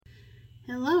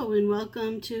Hello and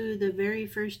welcome to the very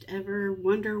first ever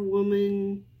Wonder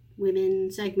Woman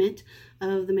Women segment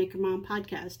of the Maker Mom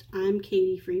podcast. I'm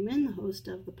Katie Freeman, the host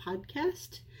of the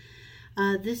podcast.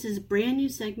 This is a brand new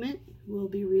segment, will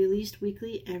be released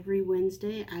weekly every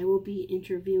Wednesday. I will be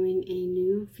interviewing a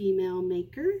new female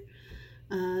maker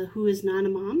who is not a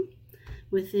mom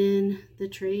within the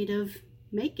trade of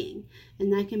making,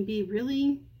 and that can be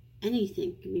really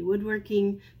anything. It can be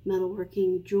woodworking,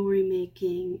 metalworking, jewelry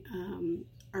making,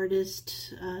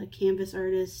 artist, canvas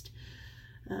artist,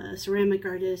 ceramic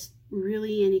artist,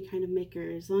 really any kind of maker.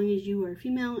 As long as you are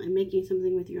female and making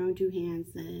something with your own two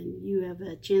hands, then you have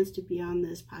a chance to be on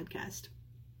this podcast.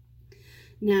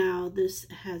 Now,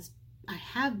 I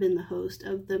have been the host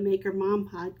of the Maker Mom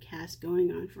podcast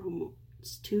going on for almost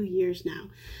 2 years now,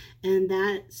 and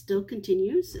that still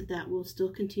continues. That will still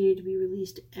continue to be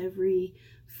released every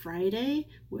Friday,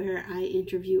 where I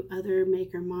interview other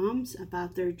maker moms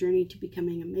about their journey to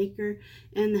becoming a maker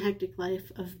and the hectic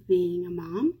life of being a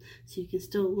mom. So you can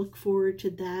still look forward to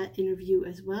that interview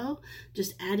as well,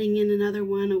 just adding in another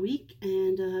one a week.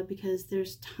 And because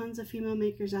there's tons of female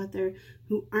makers out there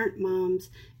who aren't moms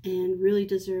and really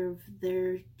deserve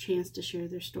their chance to share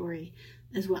their story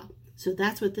as well. So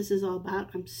that's what this is all about.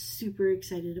 I'm super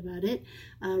excited about it.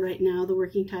 Right now, the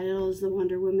working title is the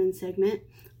Wonder Woman segment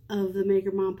of the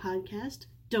Maker Mom podcast.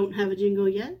 Don't have a jingle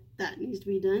yet. That needs to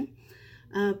be done.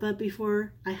 But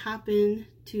before I hop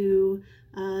into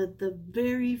the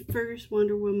very first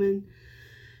Wonder Woman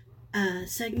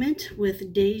segment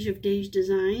with Dej of Dej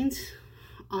Designs,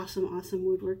 awesome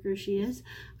woodworker she is,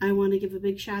 I want to give a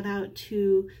big shout out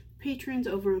to patrons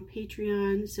over on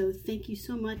Patreon. So thank you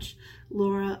so much,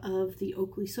 Laura of the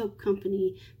Oakley Soap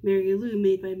Company, Mary Lou,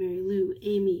 Made by Mary Lou,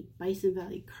 Amy, Bison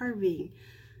Valley Carving,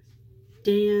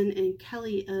 Dan and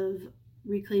Kelly of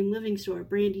Reclaim Living Store,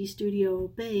 Brandy Studio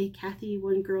Bay, Kathy,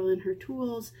 One Girl and Her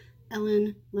Tools,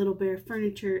 Ellen, Little Bear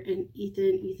Furniture, and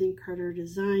Ethan Carter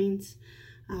Designs.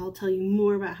 I'll tell you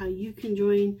more about how you can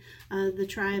join the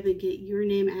tribe and get your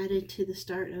name added to the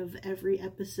start of every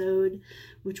episode,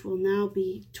 which will now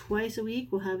be twice a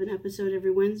week. We'll have an episode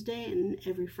every Wednesday and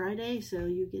every Friday, so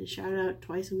you get a shout out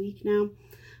twice a week now.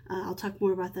 I'll talk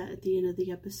more about that at the end of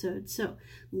the episode. So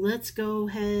let's go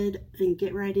ahead and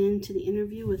get right into the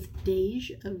interview with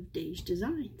Dej of Dej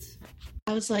Designs.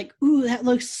 I was like, ooh, that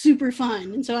looks super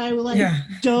fun. And so I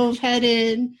dove head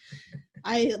in.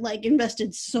 I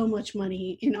invested so much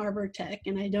money in Arbor Tech,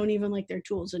 and I don't even like their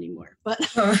tools anymore. But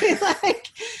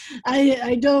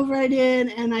I dove right in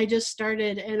and I just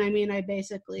started. And I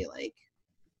basically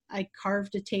I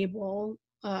carved a table.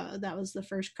 That was the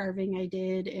first carving I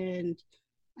did, and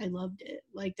I loved it.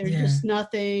 There's just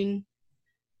nothing.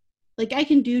 I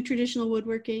can do traditional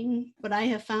woodworking, but I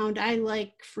have found I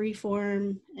like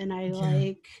freeform, and I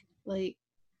like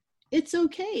it's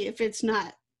okay if it's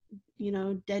not,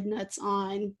 dead nuts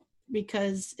on,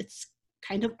 because it's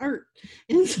kind of art.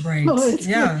 And so right.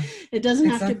 It doesn't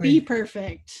have to be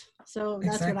perfect. So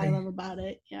that's what I love about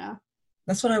it. Yeah.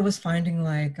 That's what I was finding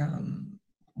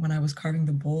when I was carving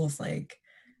the bowls,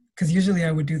 because usually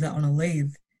I would do that on a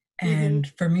lathe.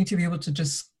 And for me to be able to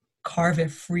just carve it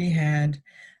freehand,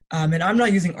 and I'm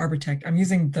not using Arbor Tech, I'm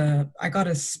using I got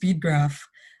a Speedgraph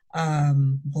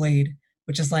blade,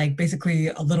 which is basically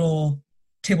a little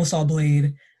table saw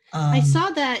blade. I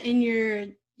saw that in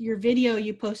your video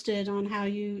you posted on how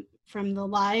you, from the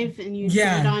live, and you did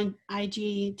it on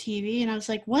IGTV, and I was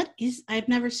like, I've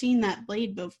never seen that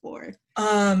blade before.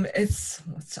 I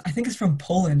think it's from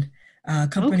Poland.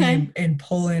 Company in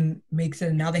Poland makes it,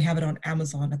 and now they have it on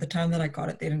Amazon. At the time that I got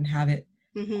it, they didn't have it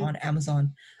on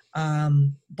Amazon.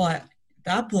 But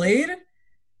that blade,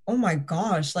 oh my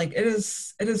gosh, it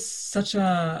is such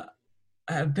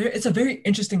it's a very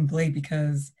interesting blade,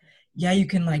 because you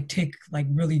can take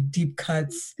really deep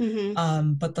cuts,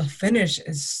 but the finish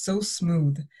is so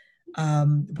smooth,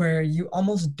 where you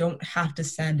almost don't have to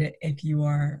sand it if you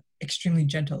are extremely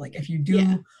gentle. If you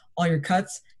do all your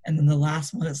cuts, and then the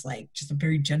last one is just a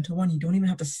very gentle one, you don't even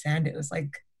have to sand it. It's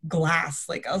like glass.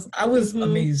 I was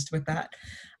amazed with that.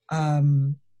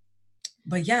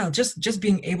 But just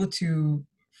being able to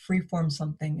freeform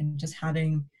something and just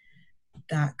having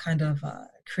that kind of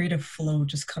creative flow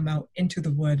just come out into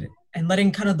the wood, and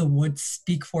letting kind of the wood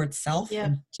speak for itself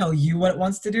and tell you what it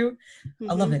wants to do.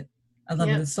 I love it. I love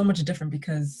it. It's so much different,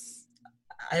 because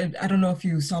I don't know if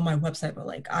you saw my website, but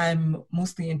I'm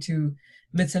mostly into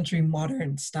mid-century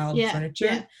modern style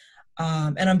furniture.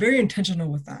 And I'm very intentional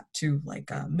with that too.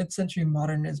 Mid-century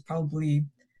modern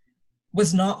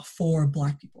was not for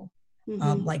Black people.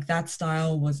 That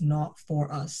style was not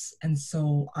for us. And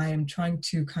so I am trying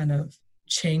to kind of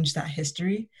change that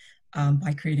history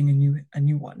by creating a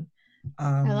new one.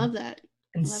 I love that.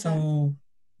 And so,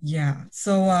 yeah.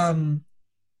 So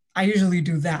I usually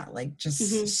do that, like just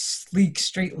sleek,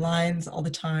 straight lines all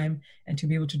the time. And to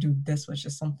be able to do this was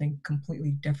just something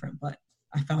completely different. But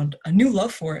I found a new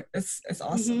love for it. It's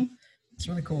awesome. It's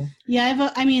really cool.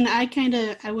 Yeah,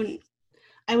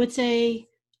 I would say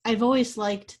I've always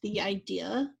liked the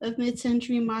idea of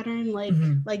mid-century modern,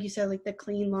 like you said, like the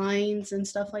clean lines and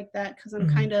stuff like that, because I'm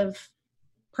kind of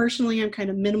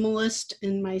minimalist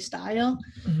in my style.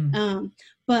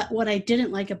 But what I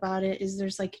didn't like about it is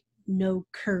there's like no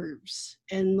curves.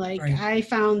 And like, right. I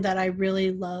found that I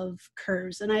really love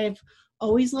curves, and I've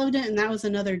always loved it. And that was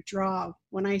another draw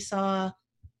when I saw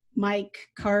Mike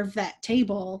carve that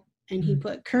table and he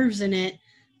put curves in it.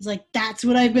 It's like, that's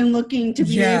what I've been looking to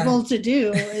be able to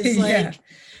do, is like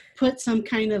put some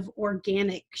kind of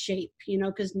organic shape, you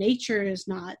know, because nature is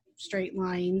not straight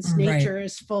lines. Nature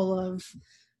is full of,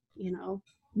 you know,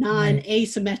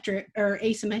 non-asymmetric or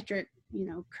asymmetric, you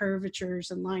know,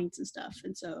 curvatures and lines and stuff.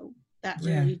 And so that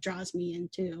really draws me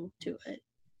into it.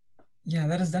 Yeah,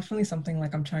 that is definitely something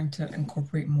like I'm trying to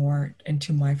incorporate more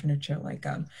into my furniture. Like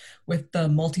with the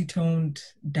multi-toned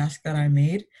desk that I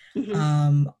made,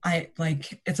 I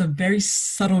like, it's a very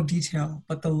subtle detail,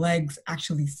 but the legs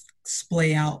actually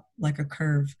splay out like a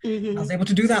curve. I was able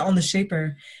to do that on the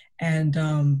Shaper. And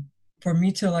for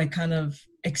me to like kind of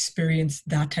experience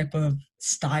that type of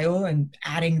style and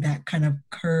adding that kind of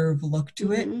curve look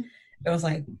to it, it was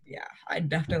like, yeah, I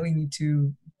definitely need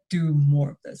to do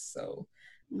more of this. So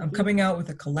I'm coming out with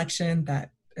a collection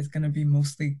that is going to be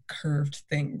mostly curved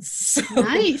things. So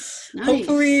nice.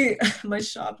 Hopefully my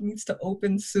shop needs to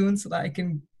open soon so that I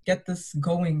can get this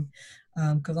going.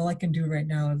 Because all I can do right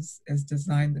now is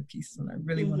design the pieces, and I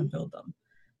really want to build them.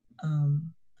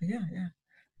 But yeah.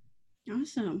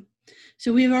 Awesome.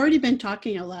 So we've already been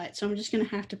talking a lot, so I'm just going to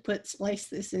have to splice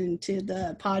this into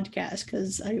the podcast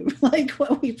because I like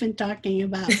what we've been talking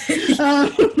about.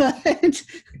 But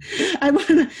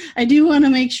I do want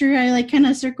to make sure I like kind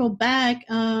of circle back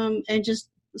and just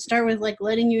start with like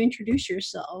letting you introduce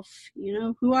yourself. You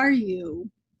know, who are you?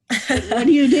 What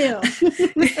do you do?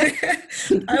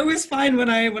 I always find when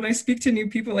I speak to new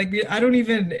people, like I don't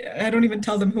even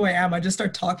tell them who I am. I just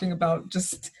start talking about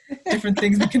just different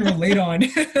things we can relate on.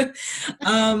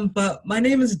 But my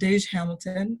name is Dej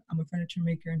Hamilton. I'm a furniture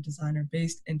maker and designer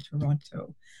based in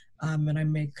Toronto. And I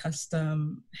make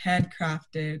custom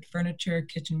handcrafted furniture,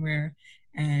 kitchenware,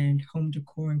 and home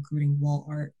decor, including wall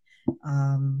art,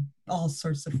 all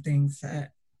sorts of things.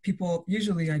 People,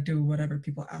 usually I do whatever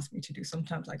people ask me to do.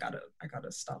 Sometimes I gotta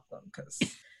stop them because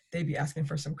they be asking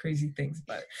for some crazy things.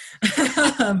 But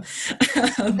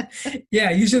yeah,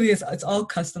 usually it's all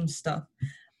custom stuff.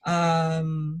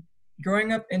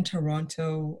 Growing up in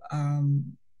Toronto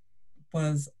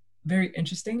was very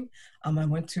interesting. I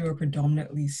went to a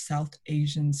predominantly South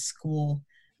Asian school,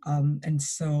 and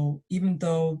so even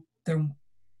though there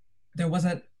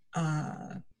wasn't,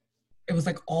 it was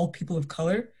like all people of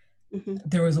color.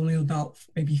 There was only about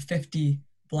maybe 50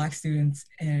 Black students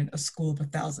in a school of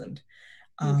 1,000.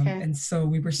 And so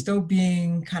we were still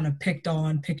being kind of picked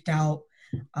out,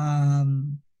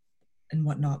 and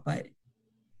whatnot. But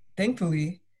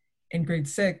thankfully, in grade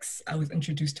 6, I was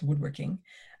introduced to woodworking.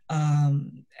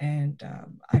 And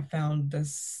I found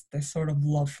this sort of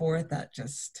love for it that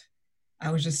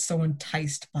I was just so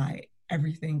enticed by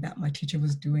everything that my teacher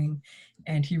was doing.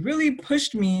 And he really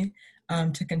pushed me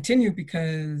to continue,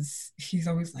 because he's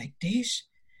always like, Dej,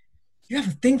 you have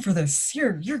a thing for this.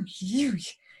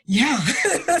 Yeah.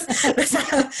 that's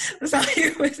how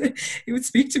he would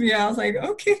speak to me. I was like,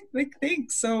 okay, like,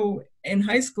 thanks. So in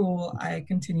high school, I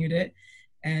continued it.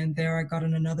 And there I got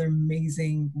another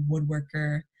amazing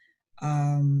woodworker.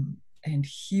 And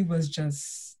he was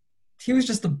just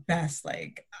the best.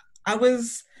 Like,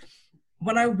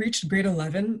 when I reached grade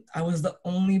 11, I was the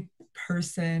only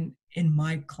person in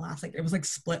my class. Like, it was like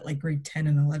split like grade 10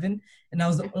 and 11, and I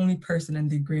was the only person in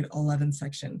the grade 11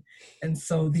 section. And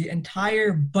so the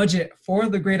entire budget for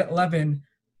the grade 11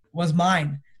 was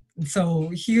mine. And so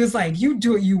he was like, you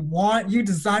do what you want, you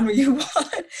design what you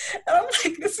want. And I'm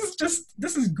like, this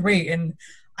is great. And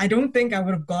I don't think I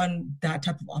would have gotten that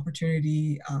type of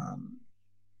opportunity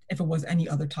if it was any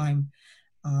other time.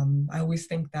 I always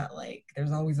think that like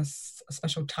there's always a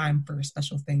special time for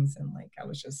special things, and like I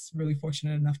was just really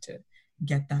fortunate enough to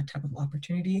get that type of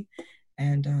opportunity.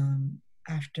 And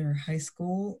after high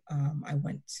school, I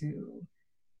went to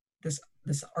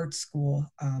this art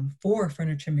school for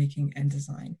furniture making and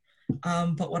design.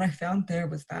 But what I found there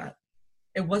was that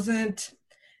it wasn't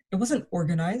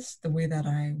organized the way that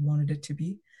I wanted it to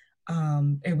be.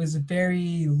 it was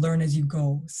very learn as you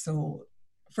go. So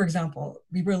for example,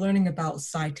 we were learning about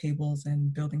side tables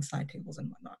and building side tables and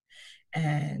whatnot.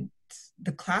 And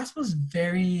the class was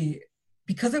very,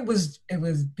 because it was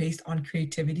based on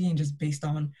creativity and just based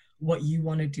on what you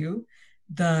want to do,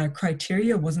 the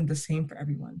criteria wasn't the same for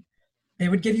everyone. They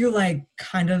would give you like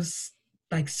kind of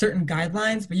like certain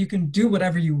guidelines, but you can do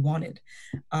whatever you wanted.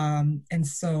 And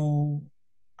so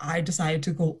I decided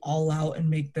to go all out and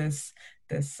make this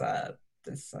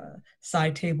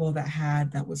side table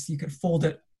that was, you could fold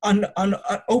it,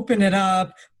 open it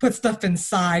up, put stuff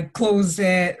inside, close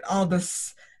it, all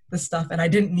this stuff. And I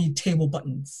didn't need table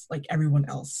buttons like everyone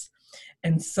else.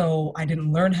 And so I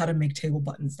didn't learn how to make table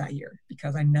buttons that year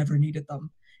because I never needed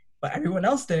them, but everyone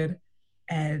else did.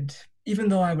 And even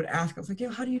though I would ask, I was like, yo,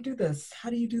 how do you do this?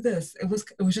 How do you do this? It was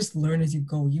just learn as you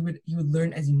go. You would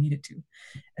learn as you needed to.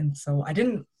 And so I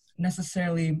didn't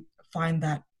necessarily find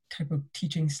that type of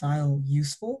teaching style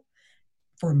useful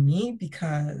for me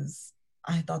because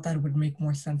I thought that it would make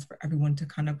more sense for everyone to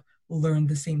kind of learn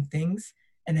the same things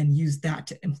and then use that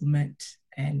to implement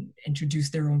and introduce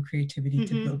their own creativity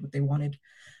to build what they wanted.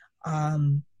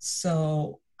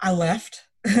 So I left.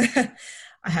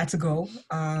 I had to go.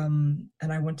 And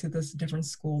I went to this different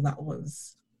school that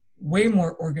was way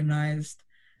more organized.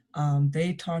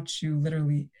 They taught you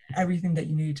literally everything that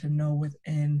you needed to know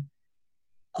within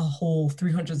a whole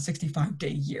 365-day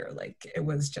year. Like it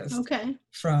was just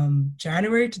from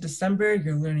January to December,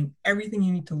 you're learning everything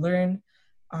you need to learn.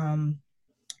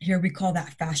 Here we call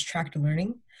that fast track to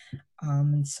learning.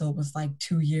 And so it was like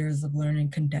 2 years of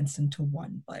learning condensed into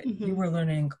one, but you were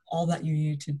learning all that you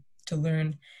needed to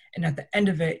learn. And at the end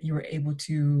of it, you were able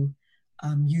to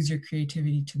use your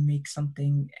creativity to make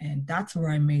something. And that's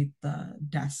where I made the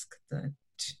desk, the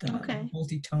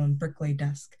multi-tone bricklay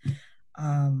desk.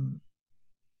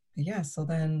 Yeah, so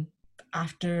then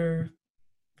after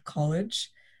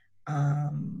college, I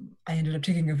ended up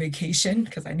taking a vacation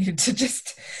because I needed to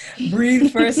just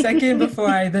breathe for a second before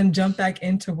I then jumped back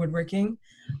into woodworking.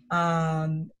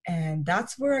 And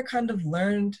that's where I kind of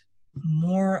learned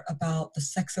more about the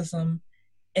sexism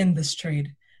in this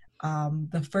trade.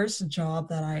 The first job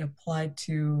that I applied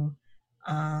to,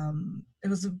 it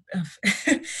was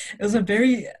a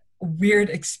very weird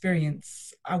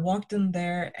experience. I walked in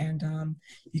there and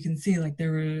you can see like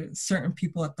there were certain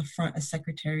people at the front as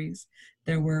secretaries.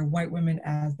 There were white women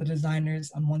as the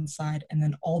designers on one side, and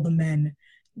then all the men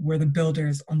were the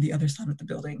builders on the other side of the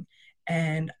building.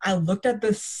 And I looked at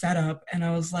this setup and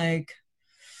I was like,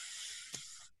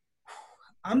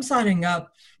 I'm signing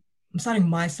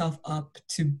myself up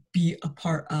to be a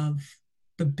part of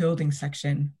the building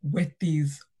section with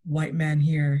these white men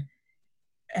here.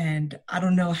 And I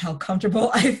don't know how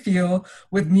comfortable I feel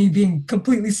with me being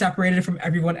completely separated from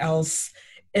everyone else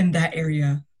in that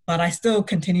area. But I still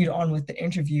continued on with the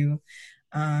interview.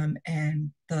 And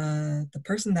the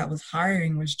person that was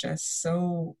hiring was just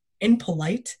so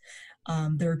impolite.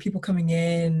 There were people coming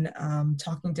in,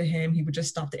 talking to him. He would just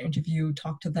stop the interview,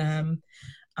 talk to them.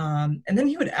 And then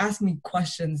he would ask me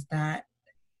questions that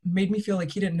made me feel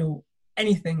like he didn't know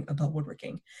anything about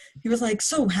woodworking. He was like,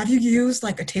 so have you used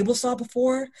like a table saw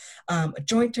before, a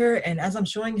jointer? And as I'm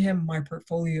showing him my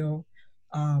portfolio,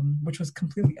 which was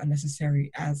completely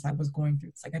unnecessary as I was going through,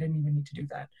 it's like I didn't even need to do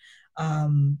that.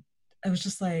 I was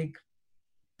just like,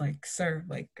 sir,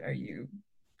 like,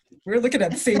 we're looking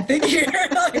at the same thing here.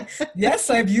 Like, yes,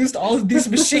 I've used all of these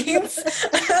machines.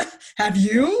 Have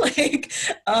you?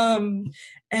 At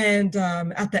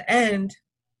the end,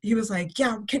 he was like,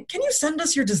 yeah, can you send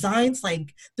us your designs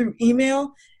like through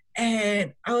email?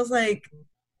 And I was like,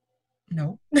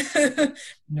 no,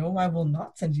 no, I will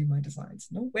not send you my designs.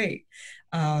 No way.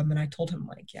 And I told him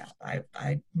like, yeah,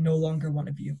 I no longer want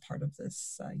to be a part of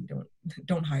this. You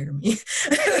don't hire me.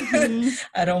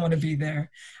 I don't want to be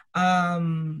there.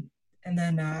 And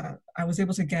then I was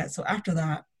able to so after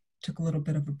that, took a little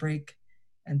bit of a break.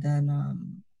 And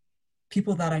then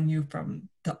people that I knew from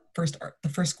the first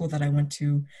school that I went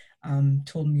to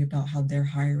told me about how they're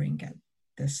hiring at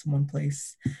this one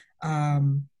place.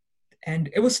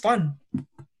 And it was fun.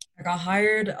 I got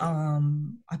hired.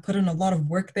 I put in a lot of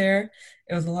work there.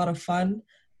 It was a lot of fun,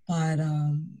 but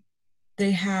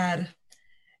they had,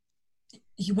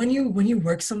 when you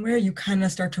work somewhere, you kind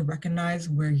of start to recognize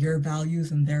where your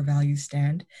values and their values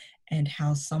stand and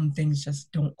how some things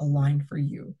just don't align for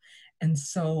you. And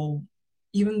so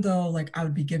even though like I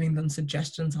would be giving them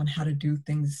suggestions on how to do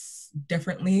things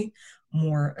differently,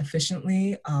 more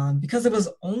efficiently, because it was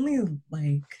only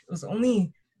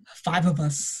 5 of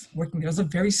us working there. It was a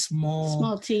very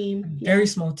small team, very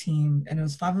small team, and it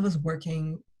was 5 of us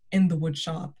working in the wood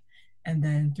shop. and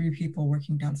then 3 people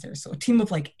working downstairs. So a team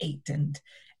of like 8, and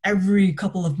every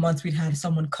couple of months we'd have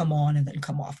someone come on and then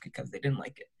come off because they didn't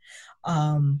like it.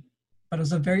 But it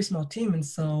was a very small team, and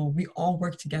so we all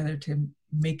worked together to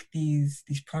make these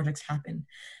projects happen.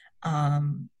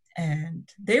 And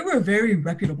they were very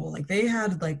reputable. Like they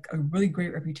had like a really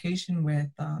great reputation with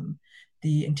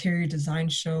the Interior Design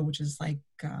Show, which is like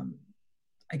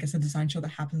I guess a design show that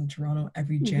happens in Toronto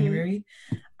every January.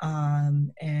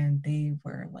 And they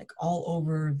were like all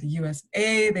over the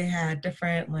USA. They had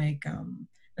different like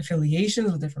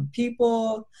affiliations with different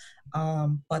people.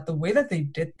 But the way that they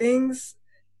did things,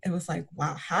 it was like,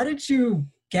 wow, how did you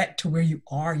get to where you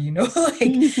are, you know?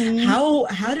 Like how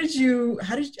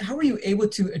were you able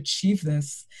to achieve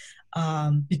this?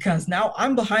 Because now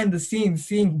I'm behind the scenes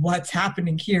seeing what's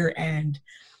happening here, and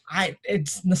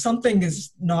it's something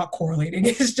is not correlating.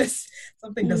 It's just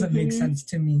something doesn't make sense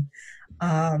to me.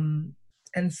 And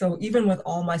so even with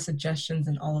all my suggestions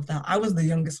and all of that, I was the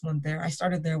youngest one there. I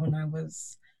started there when I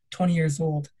was 20 years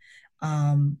old.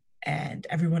 And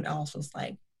everyone else was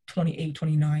like 28,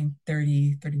 29,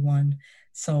 30, 31.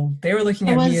 So they were looking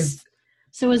at me as...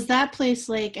 So was that place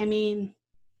like, I mean,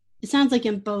 it sounds like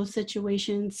in both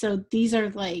situations, so these are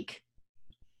like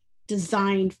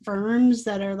design firms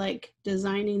that are like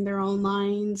designing their own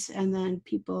lines, and then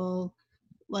people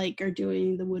like are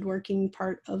doing the woodworking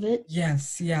part of it?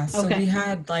 Yes, yeah. So we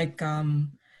had like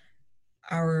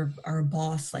our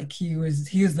boss, like he was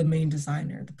the main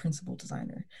designer, the principal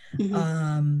designer.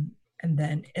 And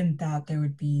then in that there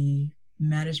would be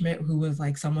management, who was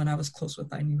like someone I was close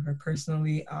with. I knew her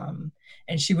personally,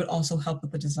 and she would also help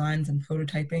with the designs and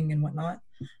prototyping and whatnot.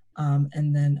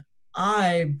 And then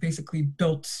I basically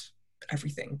built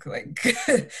everything. Like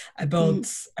I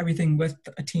built everything with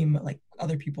a team, like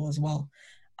other people as well.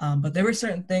 But there were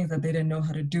certain things that they didn't know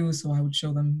how to do, so I would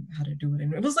show them how to do it.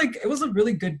 And it was a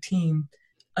really good team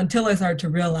until I started to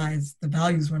realize the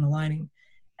values weren't aligning,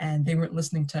 and they weren't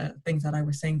listening to things that I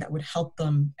was saying that would help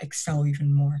them excel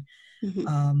even more.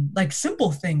 Like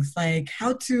simple things, like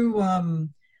how to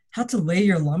lay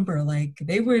your lumber. Like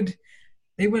they would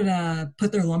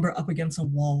put their lumber up against a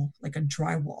wall, like a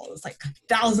drywall. It was like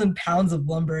 1,000 pounds of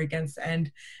lumber against,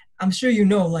 and I'm sure you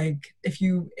know, like if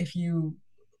you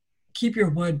keep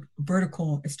your wood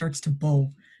vertical, it starts to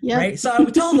bow, right? So I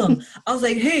would tell them, I was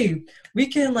like, hey, we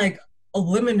can like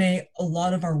eliminate a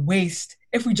lot of our waste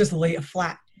if we just lay it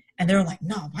flat. And they were like,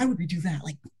 no, why would we do that?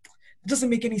 Like, it doesn't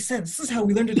make any sense. This is how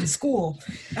we learned it in school.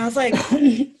 And I was like,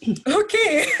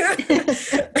 okay,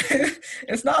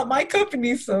 it's not my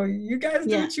company, so you guys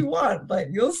do what you want,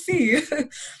 but you'll see.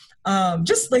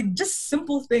 Just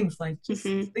simple things, like just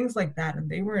things like that. And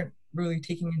they weren't really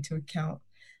taking into account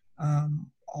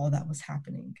all that was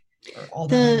happening, or all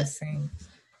that I was saying.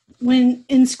 When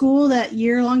in school, that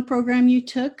year-long program you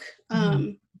took,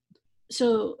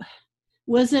 so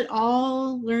was it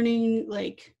all learning,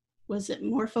 like, was it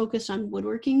more focused on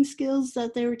woodworking skills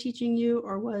that they were teaching you,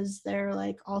 or was there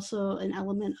like also an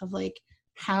element of like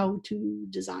how to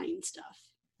design stuff?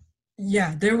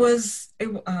 Yeah, there was,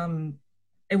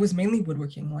 it was mainly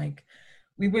woodworking. Like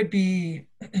we would be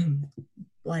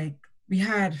like, we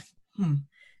had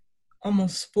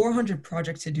almost 400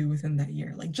 projects to do within that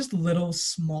year, like just little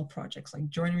small projects, like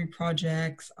joinery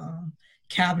projects,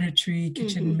 cabinetry,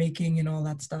 kitchen making, and all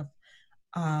that stuff.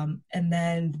 And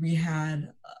then we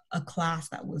had a class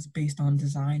that was based on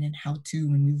design and how to,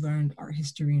 and we learned art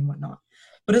history and whatnot.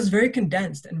 But it was very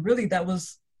condensed, and really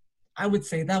I would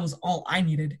say that was all I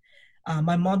needed.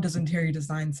 My mom does interior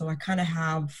design, so I kind of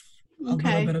have a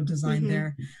little bit of design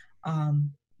there.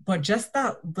 But just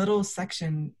that little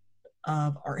section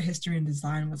of art history and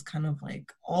design was kind of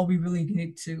like all we really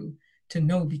needed to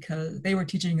know, because they were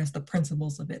teaching us the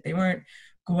principles of it. They weren't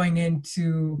going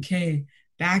into, okay,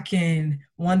 back in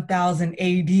 1000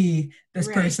 AD, this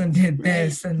person did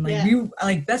this. And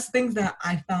like, that's things that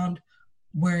I found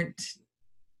weren't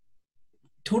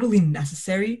totally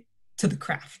necessary to the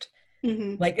craft.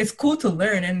 Like, it's cool to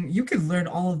learn, and you could learn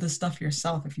all of this stuff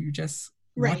yourself if you just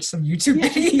watch some YouTube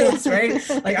videos, right?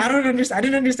 Like, I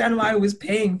didn't understand why I was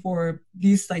paying for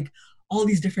these, like, all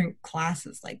these different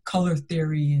classes, like color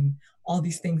theory and all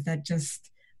these things that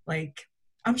just, like,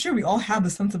 I'm sure we all have the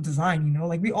sense of design, you know,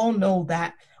 like we all know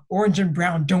that orange and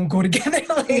brown don't go together.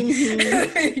 Like, you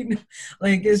know,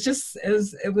 like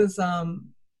it was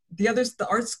the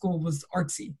art school was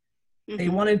artsy. They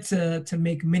wanted to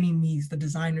make mini-me's. The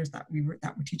designers that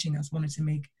were teaching us wanted to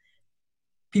make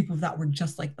people that were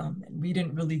just like them, and we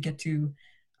didn't really get to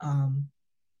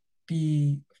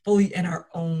be fully in our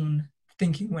own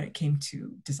thinking when it came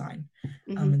to design.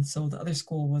 And so the other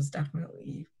school was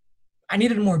definitely, I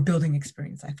needed more building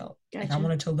experience. I felt Gotcha. like I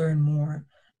wanted to learn more.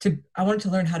 I wanted to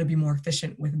learn how to be more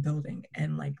efficient with building.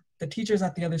 And like the teachers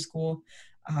at the other school,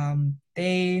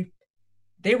 they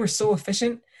were so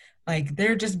efficient. Like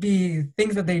there just be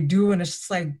things that they do, and it's just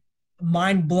like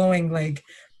mind blowing. Like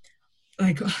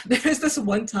there's this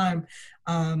one time,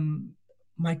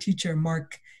 my teacher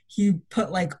Mark, he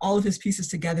put like all of his pieces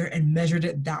together and measured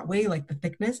it that way, like the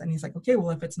thickness. And he's like, okay, well,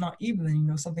 if it's not even, then you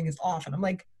know something is off. And I'm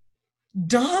like,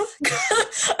 duh.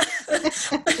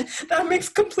 That makes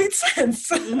complete sense.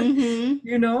 Mm-hmm.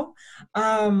 You know?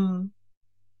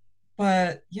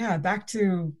 But yeah, back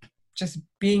to just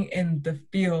being in the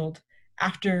field.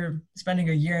 After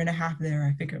spending a year and a half there,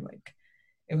 I figured like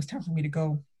it was time for me to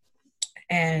go.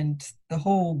 And the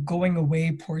whole going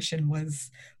away portion was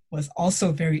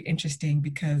also very interesting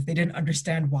because they didn't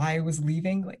understand why I was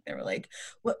leaving. Like they were like,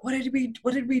 what did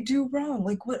we do wrong?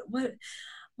 Like what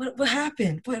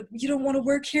happened? What, you don't want to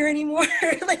work here anymore?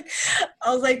 Like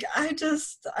I was like, I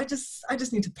just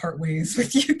need to part ways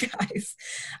with you guys.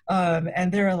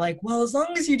 And they were like, well, as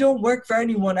long as you don't work for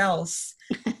anyone else.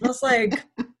 And I was like,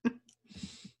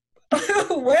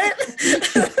 what?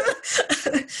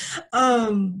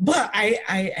 But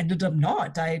I ended up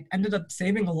not. I ended up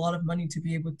saving a lot of money to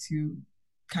be able to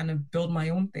kind of build my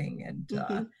own thing and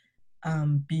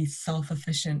be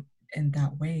self-efficient in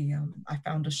that way. I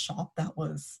found a shop that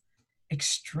was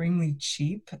extremely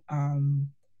cheap, and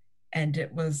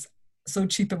it was so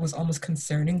cheap it was almost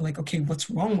concerning. Like, okay, what's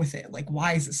wrong with it? Like,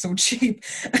 why is it so cheap?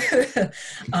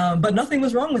 But nothing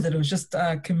was wrong with it. It was just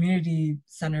a community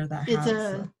center that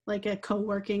has like a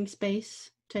co-working space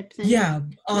type thing. Yeah,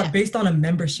 based on a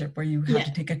membership where you have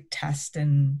to take a test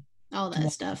and all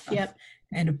that stuff. Yep.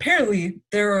 And apparently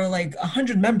there are like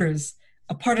 100 members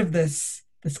a part of this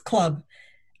club.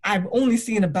 I've only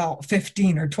seen about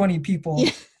 15 or 20 people,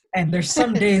 and there's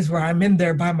some days where I'm in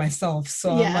there by myself.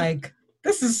 So I'm like,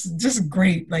 this is just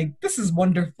great. Like, this is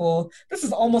wonderful. This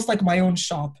is almost like my own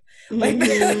shop. Like,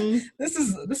 this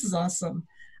is awesome.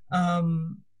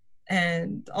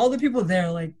 And all the people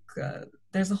there, like,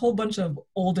 there's a whole bunch of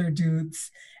older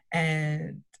dudes,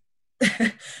 and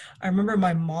I remember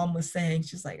my mom was saying,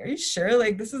 she's like, are you sure?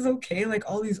 Like, this is okay? Like,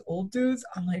 all these old dudes?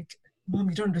 I'm like, Mom,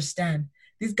 you don't understand.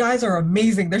 These guys are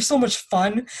amazing. They're so much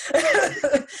fun.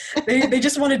 They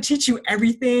just want to teach you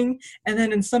everything. And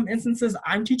then in some instances,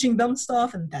 I'm teaching them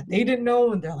stuff and that they didn't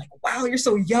know. And they're like, wow, you're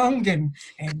so young and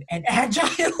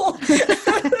agile.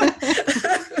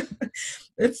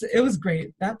 It was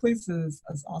great. That place is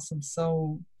awesome.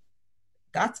 So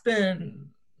that's been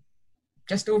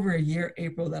just over a year,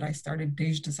 April, that I started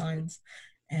Dej Designs.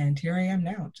 And here I am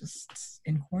now, just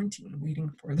in quarantine,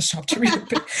 waiting for the shop to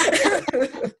reopen.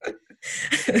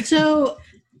 So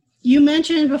you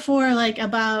mentioned before, like,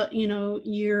 about, you know,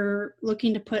 you're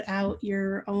looking to put out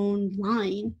your own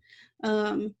line.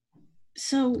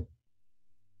 So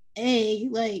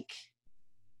like,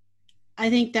 I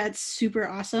think that's super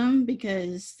awesome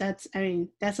because that's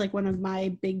like one of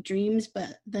my big dreams,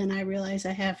 but then I realize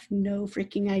I have no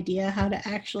freaking idea how to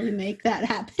actually make that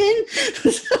happen.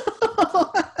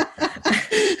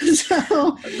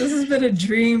 So this has been a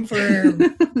dream for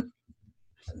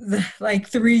like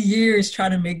 3 years trying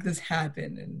to make this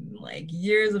happen, and like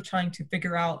years of trying to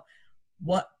figure out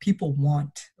what people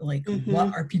want, like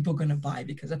what are people going to buy?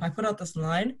 Because if I put out this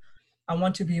line, I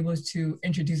want to be able to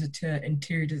introduce it to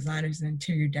interior designers and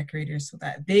interior decorators so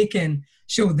that they can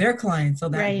show their clients, so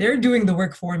that they're doing the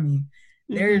work for me.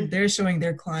 They're showing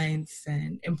their clients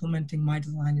and implementing my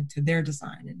design into their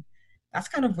design. And that's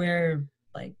kind of where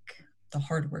like the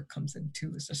hard work comes in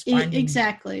too, is just finding.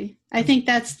 Exactly. I think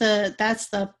that's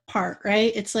the part,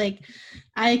 right? It's like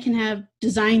I can have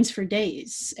designs for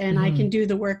days and I can do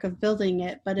the work of building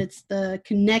it, but it's the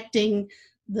connecting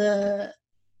the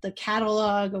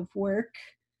catalog of work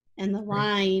and the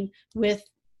line with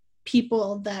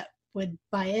people that would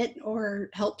buy it or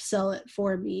help sell it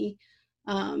for me.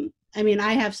 I mean,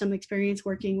 I have some experience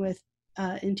working with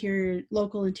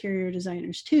local interior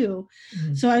designers too.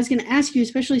 So I was going to ask you,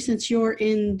 especially since you're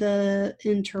in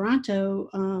Toronto,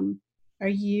 are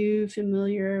you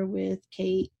familiar with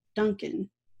Kate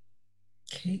Duncan?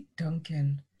 Kate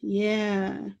Duncan.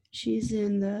 Yeah, she's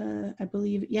in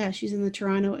she's in the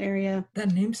Toronto area.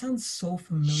 That name sounds so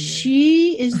familiar.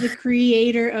 She is the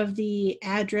creator of the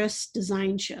Address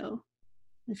Design Show,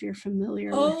 if you're familiar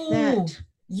with that.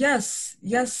 Yes.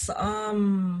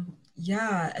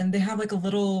 Yeah, and they have like a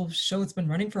little show. It's been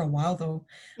running for a while though.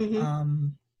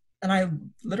 And I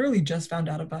literally just found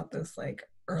out about this like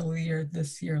earlier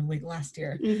this year, late last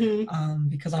year,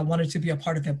 because I wanted to be a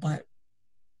part of it, but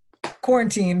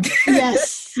quarantine.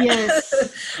 Yes.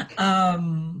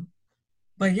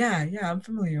 But yeah, I'm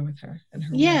familiar with her and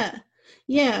her Yeah. work.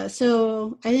 Yeah.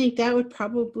 So I think that would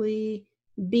probably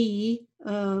be,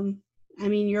 I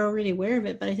mean, you're already aware of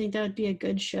it, but I think that would be a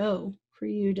good show for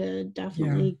you to Yeah.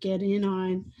 definitely get in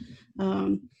on.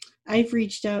 I've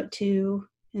reached out to,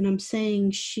 and I'm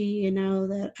saying she,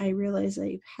 that I realize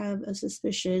I have a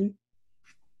suspicion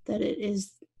that it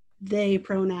is they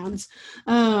pronouns.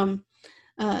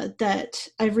 That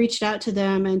I've reached out to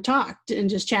them and talked and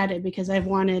just chatted because I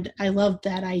loved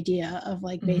that idea of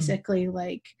like basically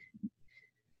like,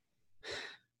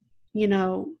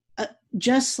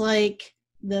 just like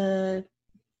the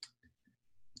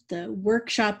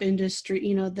workshop industry,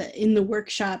 in the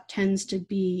workshop tends to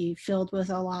be filled with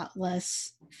a lot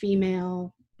less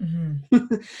female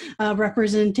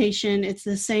representation. It's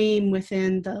the same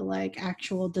within the like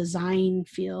actual design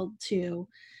field too.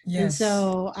 Yes. And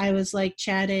so I was like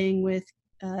chatting with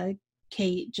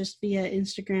Kate just via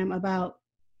Instagram about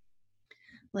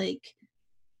like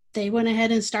they went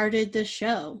ahead and started this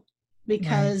show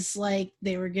because like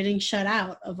they were getting shut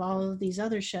out of all of these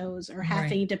other shows or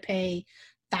having to pay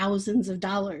thousands of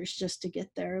dollars just to get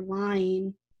their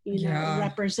line,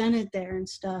 represented there and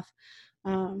stuff.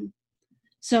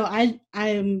 So I'm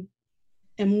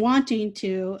wanting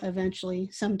to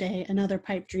eventually someday, another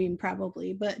pipe dream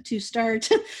probably, but to start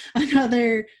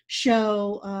another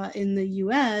show in the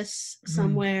US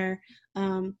somewhere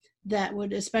that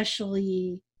would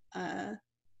especially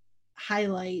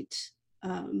highlight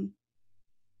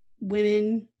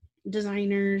women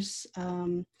designers,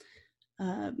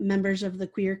 members of the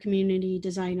queer community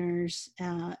designers,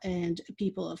 and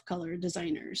people of color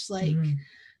designers. Like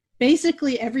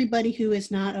basically everybody who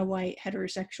is not a white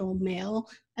heterosexual male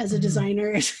as a designer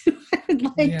is who I would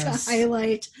like to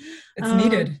highlight. It's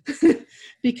needed.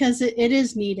 Because it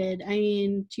is needed. I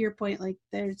mean, to your point, like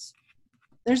there's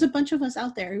a bunch of us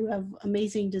out there who have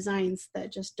amazing designs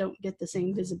that just don't get the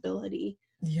same visibility.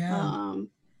 Yeah.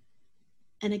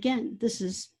 And again, this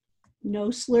is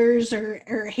no slurs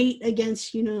or hate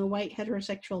against, white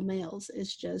heterosexual males.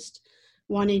 It's just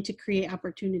wanting to create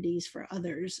opportunities for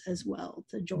others as well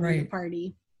to join the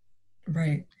party.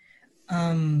 Right.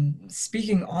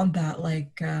 Speaking on that,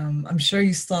 like, I'm sure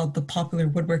you saw the popular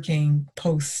woodworking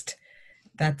post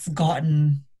that's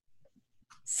gotten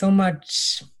so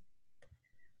much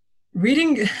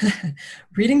reading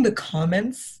the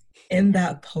comments in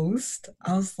that post.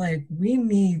 I was like, we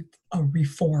need a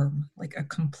reform, like a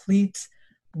complete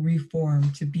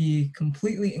reform to be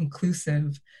completely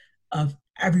inclusive of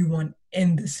everyone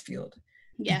in this field.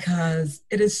 Because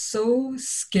it is so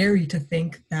scary to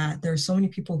think that there are so many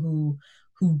people who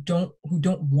don't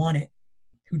want it,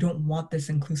 who don't want this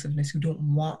inclusiveness, who don't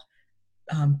want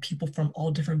people from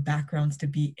all different backgrounds to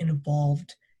be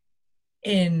involved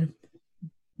in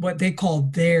what they call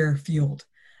their field.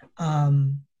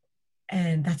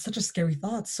 And that's such a scary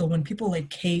thought. So when people like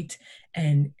Kate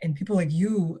and people like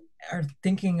you are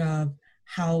thinking of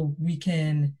how we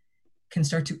can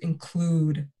start to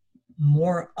include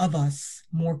more of us,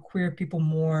 more queer people,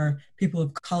 more people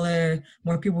of color,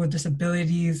 more people with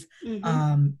disabilities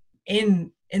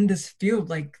in this field,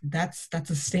 like that's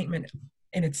a statement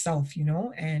in itself,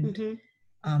 and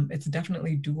it's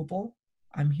definitely doable.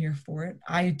 I'm here for it.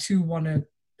 I too want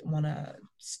to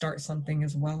start something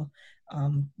as well.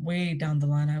 Way down the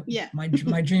line, my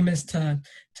dream is to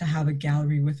have a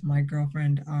gallery with my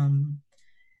girlfriend,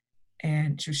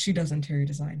 and she does interior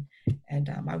design. And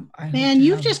man,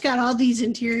 you've just got all these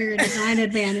interior design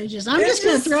advantages. I'm just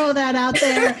going to throw that out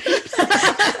there.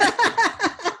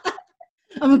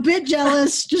 I'm a bit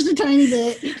jealous, just a tiny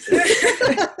bit.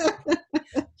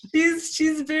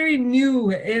 She's very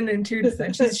new in interior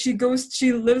design. She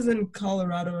lives in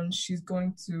Colorado, and she's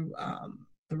going to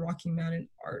the Rocky Mountain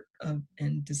Art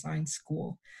and Design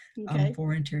School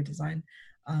for interior design.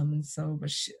 And so,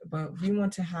 but we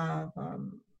want to have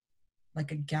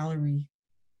like a gallery.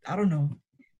 I don't know,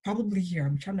 probably here.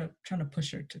 I'm trying to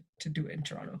push her to do it in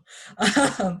Toronto.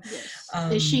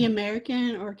 Is she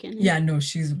American or Canadian? Yeah, no,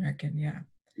 she's American. Yeah.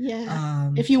 Yeah.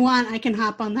 If you want, I can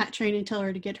hop on that train and tell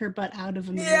her to get her butt out of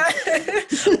America. Yeah.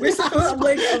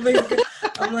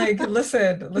 I'm like,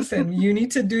 listen, you need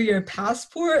to do your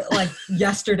passport like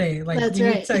yesterday. Like we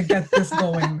need to get this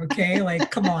going, okay?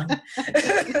 Like, come on.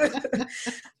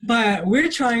 But we're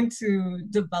trying to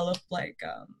develop like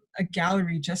a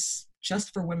gallery just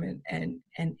for women, and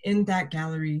in that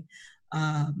gallery,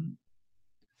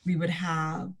 we would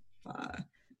have a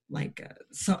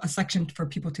section for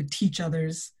people to teach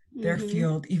others their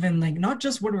field, even like not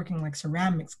just woodworking, like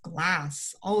ceramics,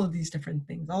 glass, all of these different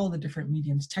things, all the different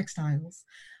mediums, textiles,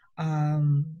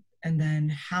 and then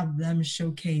have them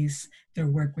showcase their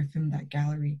work within that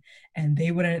gallery. And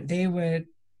they wouldn't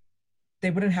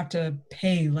have to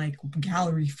pay like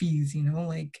gallery fees, you know,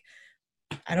 like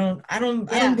I don't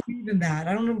believe in that.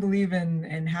 I don't believe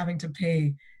in having to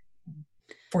pay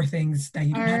for things that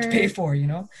you don't have to pay for, you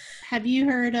know? Have you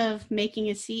heard of Making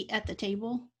a Seat at the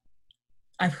Table?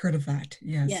 I've heard of that,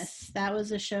 yes. Yes, that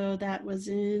was a show that was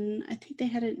in, I think they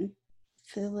had it in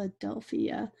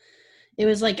Philadelphia. It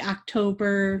was like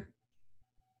October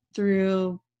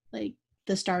through like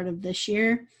the start of this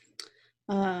year.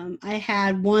 I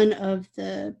had one of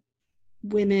the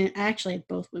women, I actually had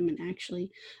both women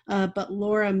actually, but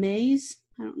Laura Mays,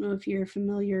 I don't know if you're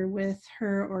familiar with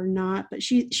her or not, but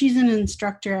she's an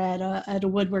instructor at a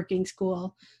woodworking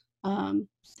school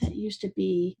that used to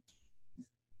be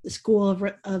the School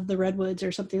of the Redwoods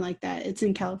or something like that. It's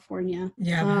in California.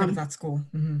 Yeah, I've heard of that school.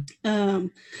 Mm-hmm.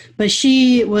 But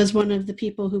she was one of the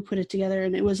people who put it together,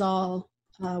 and it was all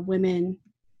women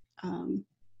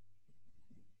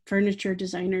furniture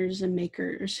designers and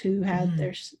makers who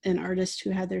had and artists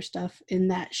who had their stuff in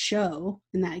that show,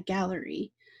 in that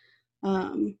gallery,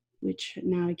 which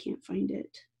now I can't find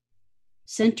it.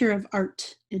 Center of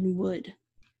Art in Wood.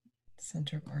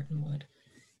 Center of Art in Wood.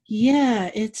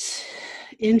 Yeah, it's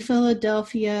in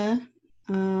Philadelphia.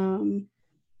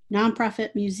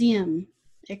 Nonprofit museum,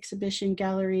 exhibition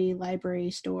gallery,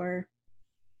 library, store,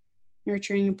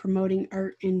 nurturing and promoting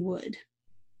art in wood.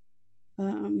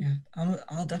 Yeah,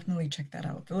 I'll definitely check that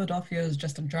out. Philadelphia is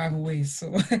just a drive away,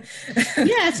 so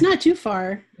yeah, it's not too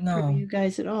far for you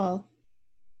guys at all.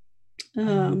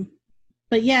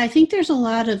 But yeah, I think there's a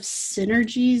lot of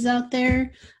synergies out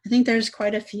there. I think there's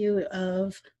quite a few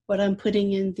of what I'm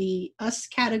putting in the us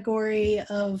category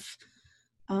of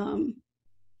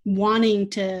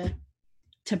wanting to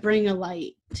bring a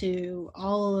light to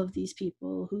all of these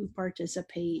people who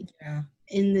participate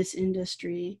in this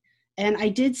industry. And I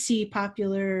did see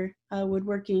popular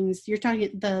woodworkings. You're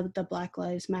talking the Black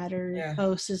Lives Matter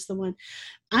post is the one.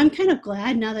 I'm kind of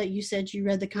glad now that you said you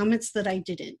read the comments that I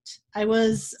didn't. I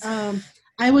was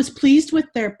pleased with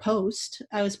their post.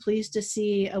 I was pleased to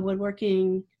see a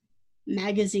woodworking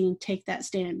magazine take that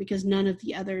stand because none of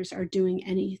the others are doing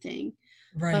anything.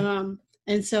 Right.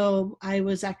 And so I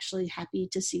was actually happy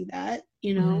to see that,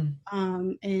 you know,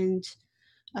 and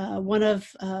one of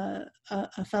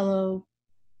a fellow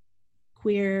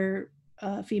queer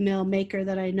female maker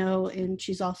that I know, and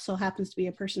she's also happens to be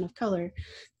a person of color,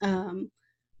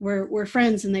 we're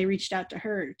friends, and they reached out to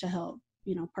her to help,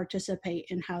 you know, participate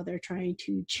in how they're trying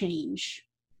to change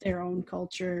their own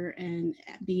culture and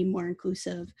be more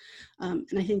inclusive. And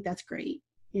I think that's great,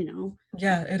 you know.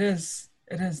 Yeah, it is.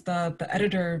 It is. The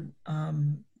editor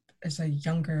is a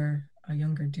younger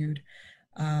dude.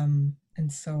 And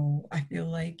so I feel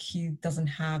like he doesn't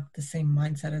have the same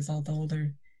mindset as all the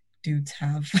older dudes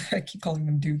have. I keep calling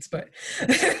them dudes, but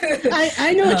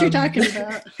I know what you're talking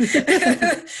about.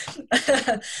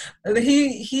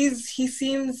 he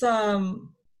seems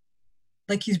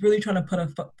like he's really trying to put a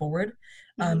foot forward,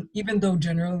 even though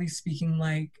generally speaking,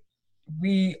 like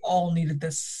we all needed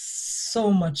this so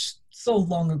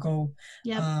long ago.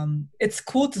 It's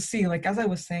cool to see, like as I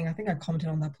was saying, I think I commented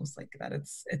on that post, like that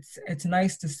it's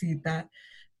nice to see that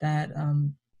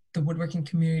the woodworking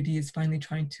community is finally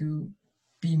trying to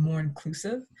be more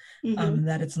inclusive.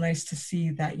 That it's nice to see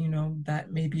that, you know,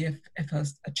 that maybe if a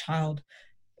child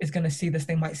is going to see this,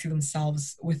 they might see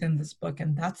themselves within this book.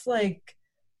 And that's like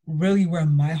really where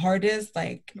my heart is,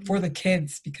 like for the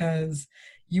kids, because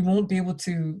you won't be able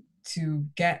to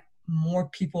get more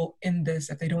people in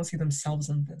this if they don't see themselves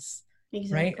in this.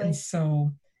 Right. And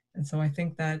so I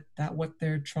think that what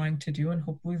they're trying to do, and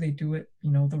hopefully they do it, you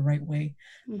know, the right way.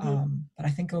 But I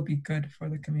think it'll be good for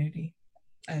the community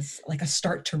as like a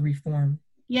start to reform.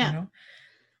 Yeah. You know?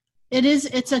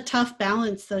 It's a tough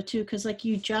balance though too, because like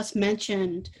you just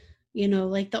mentioned, you know,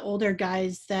 like the older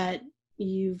guys that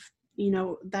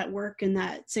that work in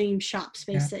that same shop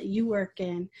space that you work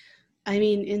in. I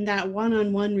mean, in that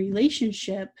one-on-one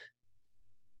relationship,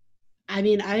 I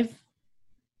mean, I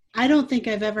don't think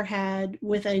I've ever had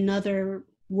with another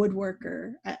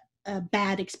woodworker a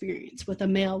bad experience with a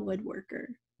male woodworker.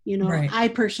 You know, I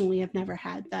personally have never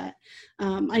had that.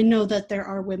 I know that there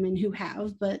are women who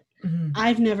have, but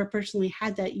I've never personally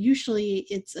had that. Usually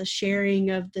it's a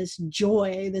sharing of this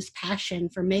joy, this passion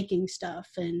for making stuff.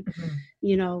 And,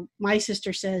 you know, my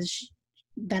sister says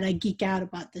that I geek out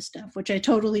about this stuff, which I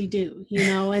totally do, you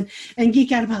know, and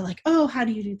geek out about like, oh, how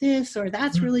do you do this? Or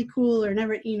that's really cool, or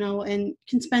never, you know, and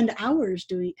can spend hours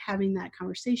having that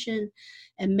conversation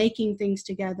and making things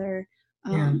together.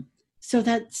 So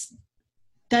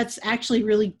that's actually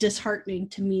really disheartening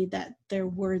to me that there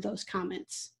were those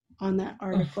comments on that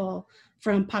article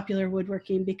from Popular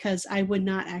Woodworking, because I would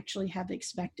not actually have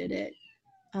expected it.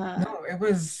 No, it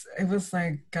was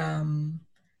like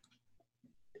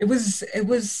it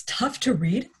was tough to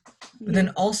read, but then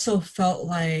also felt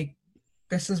like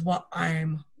this is what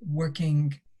I'm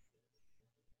working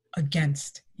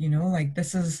against, like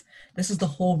this is the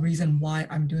whole reason why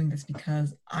I'm doing this,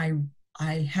 because I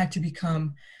had to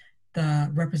become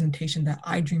the representation that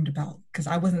I dreamed about, because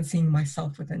I wasn't seeing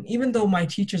myself within. Even though my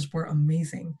teachers were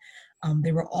amazing,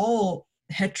 they were all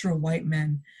hetero white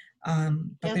men,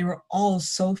 but they were all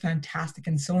so fantastic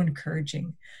and so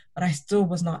encouraging, but I still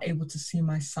was not able to see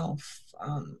myself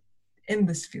in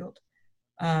this field.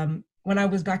 When I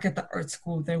was back at the art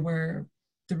school, there were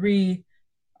 3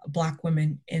 Black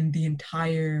women in the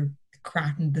entire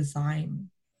craft and design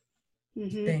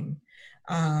thing,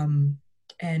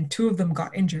 and 2 of them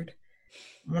got injured.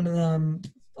 One of them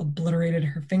obliterated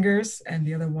her fingers, and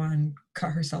the other one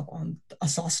cut herself on a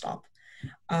saw stop.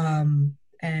 And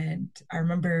I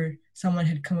remember someone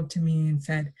had come up to me and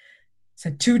said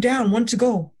 2 down, 1 to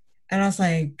go. And I was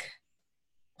like,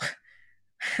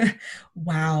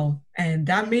 wow. And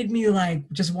that made me like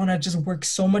just want to just work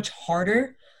so much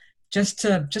harder just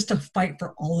to fight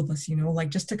for all of us, like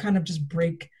just to kind of just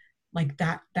break like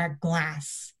that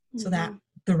glass, so that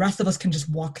the rest of us can just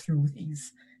walk through with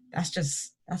ease.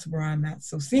 That's where I'm at.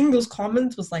 So seeing those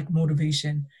comments was like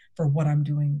motivation for what I'm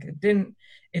doing. It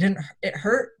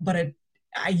hurt, but I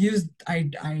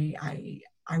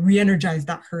re-energized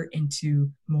that hurt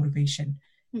into motivation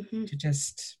to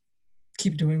just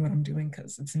keep doing what I'm doing,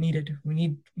 because it's needed.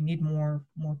 We need more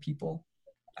people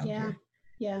out here.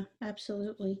 Yeah,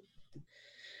 absolutely.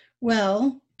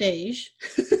 Well, Dej,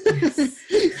 yes.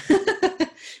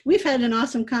 We've had an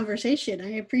awesome conversation.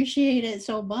 I appreciate it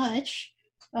so much.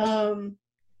 And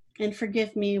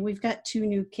forgive me, we've got 2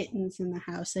 new kittens in the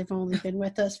house. They've only been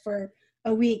with us for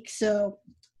a week, so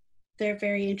they're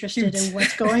very interested in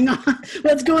what's going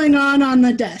on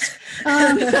the desk.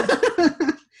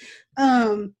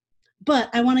 But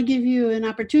I want to give you an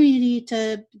opportunity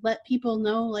to let people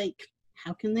know, like,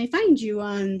 how can they find you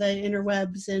on the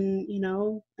interwebs, and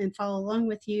and follow along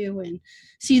with you and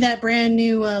see that brand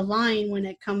new line when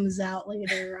it comes out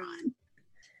later on.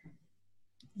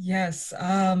 Yes,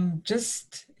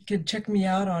 just you can check me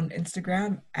out on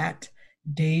Instagram at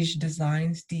Dej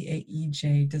Designs,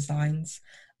 DAEJ Designs,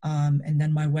 and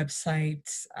then my website,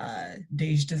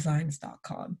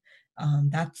 dejdesigns.com.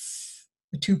 That's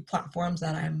the 2 platforms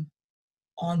that I'm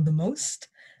on the most.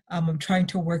 I'm trying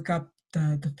to work up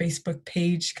the Facebook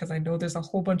page, because I know there's a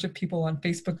whole bunch of people on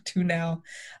Facebook too now,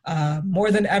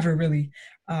 more than ever, really.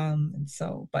 And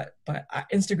so, but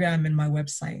Instagram and my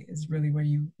website is really where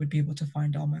you would be able to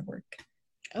find all my work.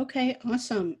 Okay,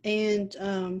 awesome. And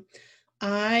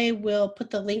I will put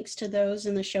the links to those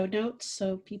in the show notes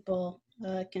so people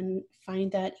can find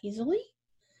that easily.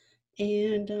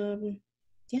 And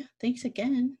yeah, thanks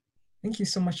again. Thank you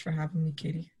so much for having me,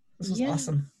 Katie. This was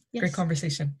awesome. Yes. Great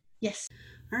conversation. Yes.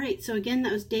 All right. So again,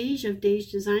 that was Dej of Dej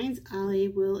Designs.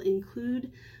 I will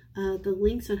include the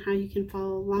links on how you can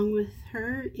follow along with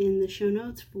her in the show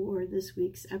notes for this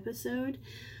week's episode.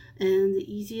 And the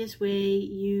easiest way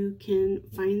you can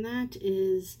find that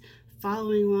is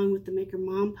following along with the Maker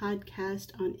Mom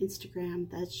Podcast on Instagram.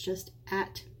 That's just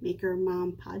at Maker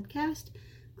Mom Podcast.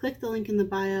 Click the link in the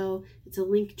bio. It's a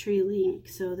Linktree link,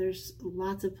 so there's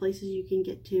lots of places you can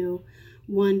get to.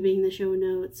 One being the show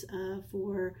notes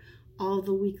for all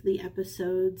the weekly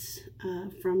episodes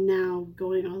from now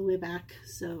going all the way back.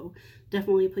 So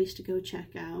definitely a place to go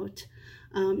check out.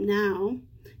 Now,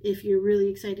 if you're really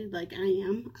excited like I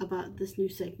am about this new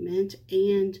segment,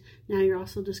 and now you're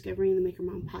also discovering the Maker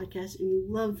Mom Podcast and you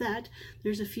love that,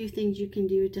 there's a few things you can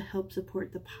do to help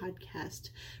support the podcast.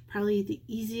 Probably the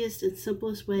easiest and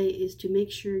simplest way is to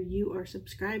make sure you are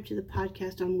subscribed to the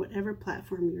podcast on whatever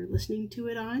platform you're listening to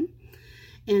it on.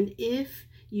 And if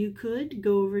you could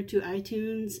go over to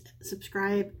iTunes,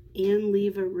 subscribe, and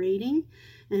leave a rating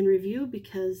and review,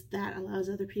 because that allows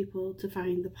other people to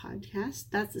find the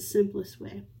podcast. That's the simplest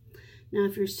way. Now,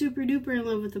 if you're super duper in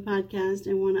love with the podcast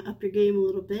and want to up your game a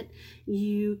little bit,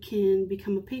 you can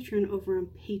become a patron over on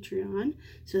Patreon.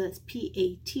 So that's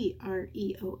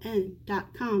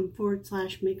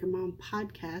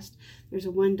patreon.com/MakerMomPodcast. There's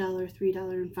a $1,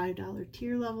 $3, and $5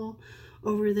 tier level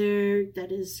over there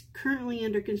that is currently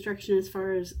under construction as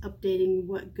far as updating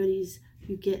what goodies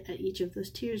you get at each of those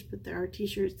tiers, but there are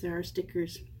t-shirts, there are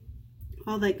stickers,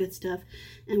 all that good stuff.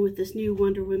 And with this new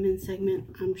Wonder Woman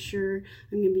segment, I'm sure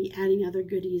I'm going to be adding other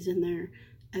goodies in there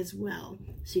as well.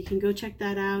 So you can go check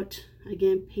that out.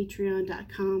 Again,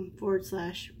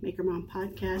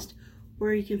 patreon.com/MakerMomPodcast,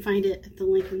 or you can find it at the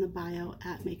link in the bio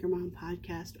at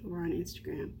MakerMomPodcast or on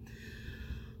Instagram.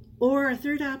 Or a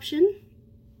third option,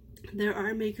 there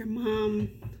are Maker Mom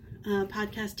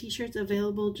podcast t-shirts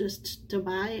available just to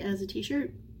buy as a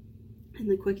t-shirt. And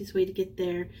the quickest way to get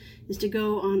there is to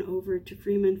go on over to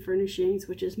Freeman Furnishings,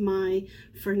 which is my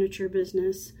furniture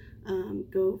business.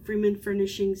 Go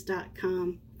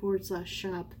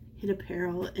freemanfurnishings.com/shop, hit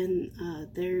apparel, and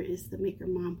there is the Maker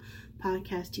Mom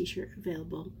podcast t-shirt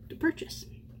available to purchase.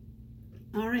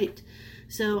 All right,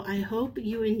 so I hope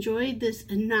you enjoyed this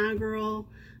inaugural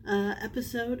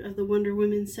episode of the Wonder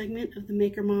Woman segment of the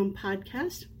Maker Mom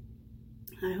podcast.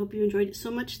 I hope you enjoyed it so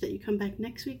much that you come back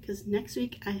next week, because next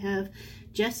week I have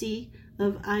Jessie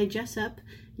of iJessup,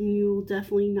 and you will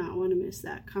definitely not want to miss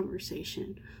that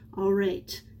conversation. All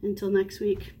right, until next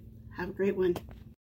week, have a great one.